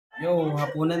Yo,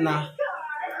 hapunan na.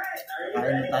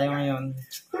 Kain na tayo ngayon.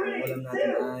 Ang ulam natin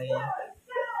ay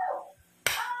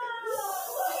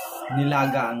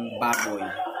nilagang baboy.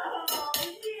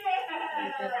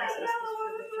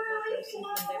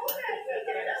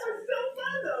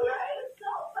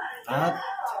 At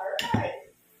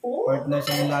partner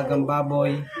sa nilagang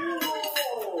baboy,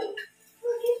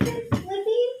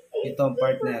 ito ang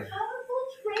partner.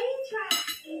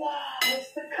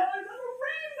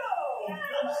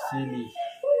 Sili.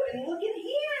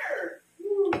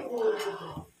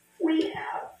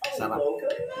 Sarap.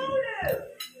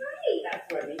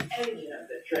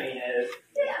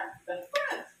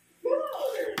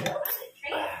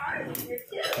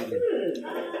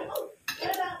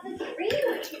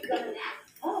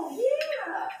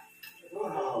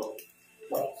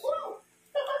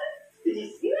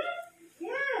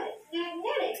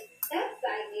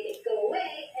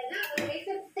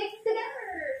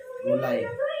 Gulay.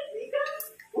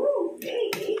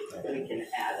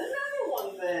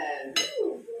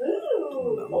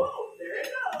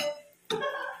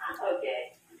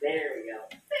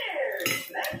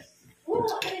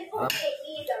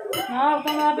 Wow,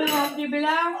 kamabi mo ang TV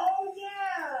lang.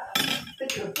 The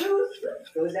caboose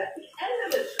goes at the end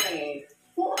of the train.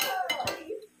 Whoa!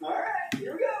 All right,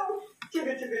 here we go.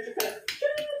 Chugga, chugga, chugga.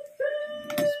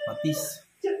 Patis.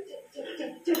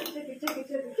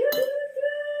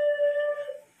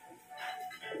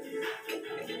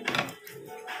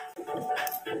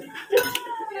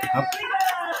 Hap.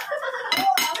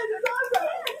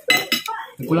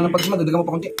 Kulang ng patis mo, dadagan mo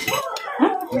pa konti.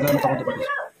 Dadagan mo pa konti patis.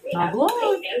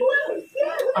 Baboy.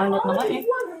 Anot naman eh.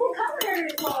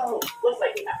 Looks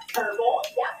like we have purple,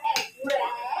 and red,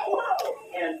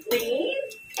 and green,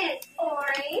 and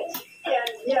orange,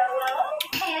 and yellow,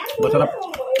 and Masarap.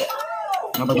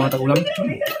 Napag mga tag-ulam. Ang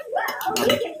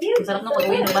sarap nung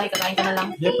pag-uwi ng bahay, kakain ka na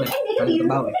lang. Siyempre, kanin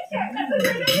trabaho eh.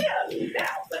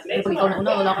 Pero pag ikaw na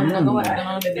una, wala kang ginagawa. Ito na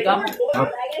lang bibiga mo. Hap.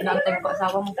 Inaantay mo pa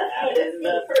asawa mo.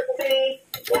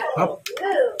 Hap.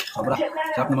 Sobra.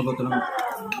 Sarap na magluto ng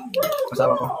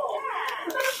asawa ko.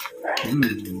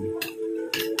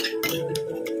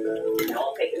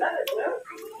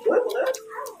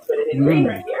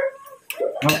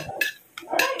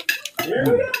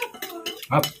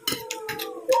 Hap.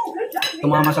 Ito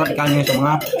mga masarap ikain ngayon sa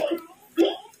mga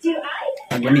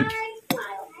taglamig.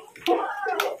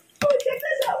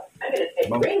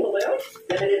 Bang.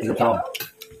 Ito tawag.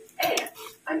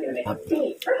 Hap.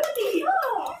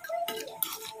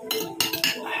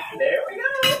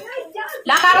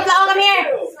 La, karot lang ako, come here.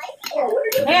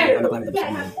 Here. Anak lang ito sa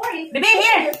mga. Bibi,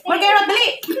 here. More carrot, dali.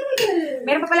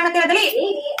 Meron pa pala natira, dali.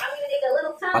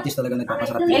 Patis talaga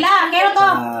nagpapasarap Ila, carrot to. sa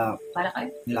Para kayo.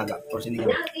 nilaga or sinigang.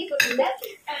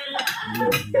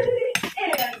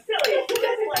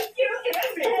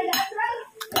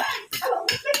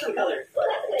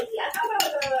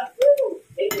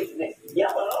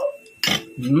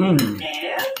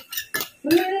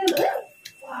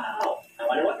 Wow. I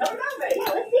wonder what comes out of it.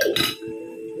 Let's see.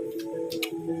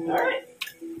 All right.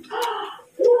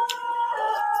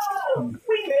 Whoa!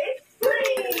 We made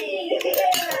green!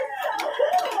 Yeah!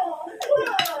 Whoa!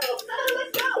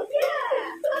 Let's go! Yeah!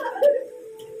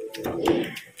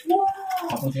 Whoa!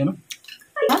 Tapos yun, no?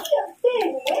 I see a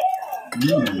big whale!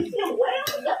 You see a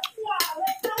whale? Yep. Wow,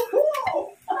 that's so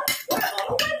cool!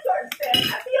 Wow, let's start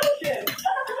staying at the ocean!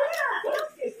 What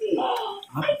else do you see?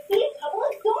 I see a couple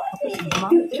of dolphins!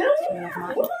 You do?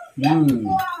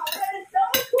 Wow, that is so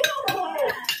cool!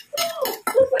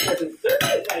 Looks like there's some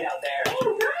surfers right out there.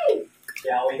 Oh, right.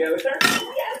 Shall we go surfing?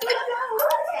 Yes, let's go.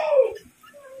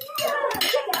 Yeah,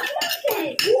 check out the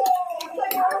ocean. Whoa, it's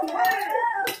like we're on land.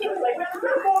 Looks like we're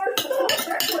surfboards.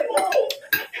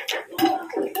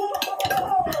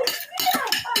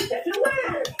 I'm catching a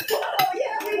wave. Whoa,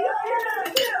 yeah, we got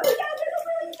it too. We got it.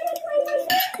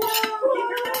 Whoa, keep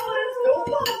your balance. Go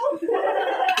along.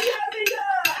 Yeah, we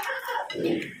got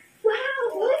it. Wow,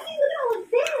 Lizzie, look at all of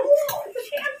this. Whoa, it's a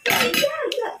campsite. Yeah,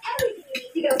 you got everything you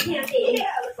need to go camping.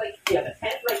 Yeah, looks like you have a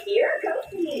tent right here.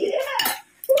 Cozy.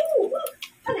 Yeah. Ooh, look,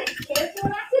 a nice chair to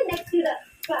relax in next to the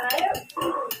fire.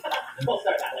 We'll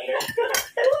start that later.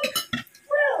 Look,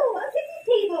 whoa, a picnic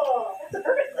table. That's a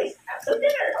perfect place to have some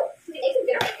dinner. Oh, should we make some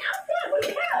dinner right now? Yeah, what do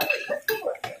we have? Let's take a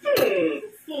look.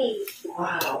 Let's see.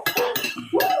 Wow.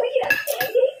 Whoa, we can have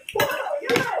pancakes. Wow,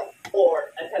 you're right.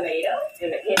 Or a tomato in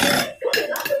the kitchen.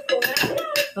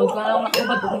 Huwag ka lang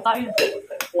nakubad, huwag kang kain.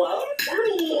 Well,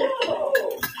 dami.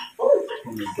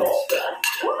 Salsa.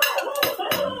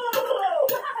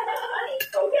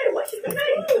 Okay, what should we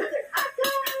make?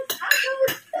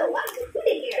 Tacos. Lots of food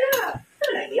in here. Yeah.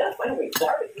 Good idea. Why don't we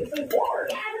barbecue some corn?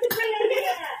 Yeah, that's a great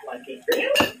idea. Want to eat green?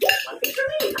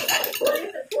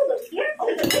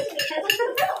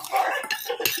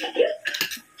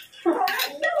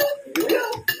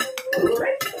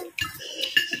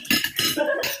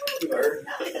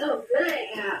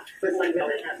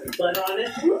 butter on it.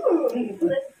 Ooh,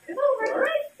 let's go over. All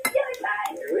right, the other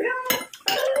side. Here we go.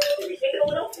 Should we shake it a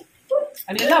little?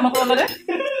 Ano yun lang, makuha ba rin?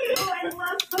 Ooh, I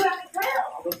love food on the grill.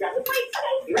 I'll go grab the plate.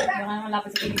 Okay, be right back. Baka malapit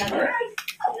sa piling All natin. right.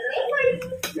 Oh, the plate.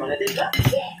 You want to dig up?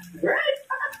 Yeah. Right.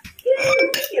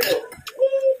 Thank you.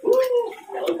 Ooh,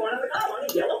 yellow corn on the cob on a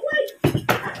yellow plate.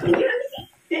 Yeah,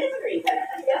 this is green.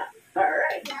 Yeah. All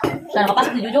right. Saan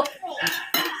nakapasok si Jojo?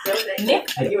 So then, Hindi?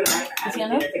 you and I Kasi have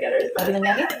ano? dinner together. Sabi ng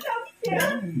lagi?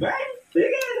 Yeah. Right.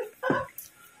 Dig in.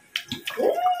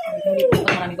 Hindi po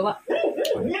ito maraming gawa.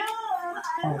 Yum!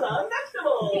 I love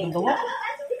vegetables. Hindi kong gawa.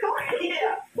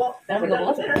 Yeah. Well, Pero may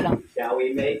gawa kasi ito lang. shall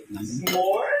we make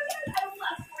s'mores?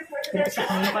 Pero kasi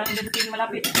kung ano ka ng TV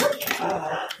malapit.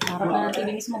 Harap na ng TV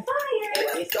mismo. Okay,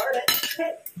 let me start it.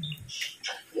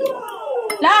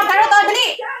 Whoa! La, karot o, dali!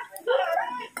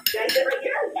 Alright. Can I sit right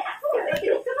here? Yeah. Thank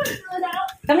you.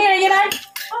 Come here, Ariela.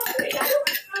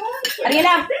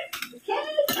 Ariela.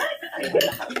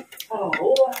 Oh,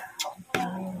 wow.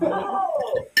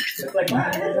 Oh, looks like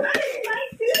mine is ready.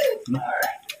 All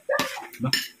right.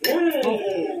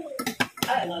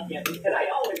 I love camping because I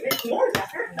always make s'mores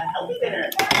after a healthy dinner.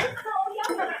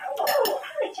 Oh,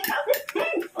 check out this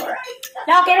pen. All right.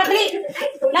 La, carrot, dali.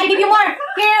 La, I give you more.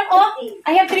 Here, oh.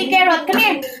 I have 3 carrot. Come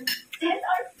here. Pens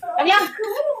are so Come here.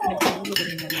 cool.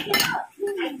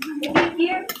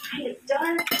 Here, kind of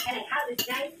dark, and I have this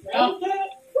nice blanket.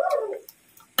 Woo.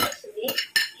 Actually,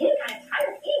 getting kind of tired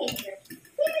of eating here.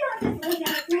 Maybe I'll just lay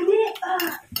down for a minute.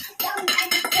 Down by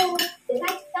the pool, the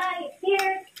nice sky is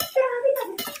here. Yeah, I think I'll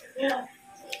just...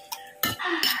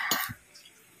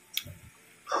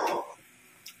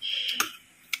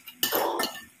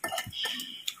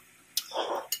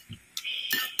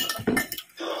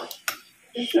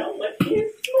 You sound like he's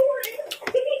snoring.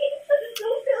 So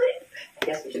silly. I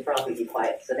guess we should probably be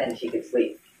quiet so then she could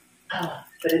sleep.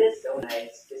 But it is so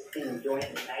nice just enjoying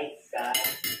the night sky,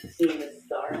 seeing the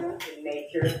stars and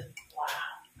nature.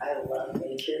 Wow, I love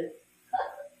nature.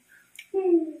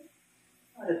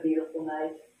 What a beautiful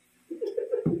night.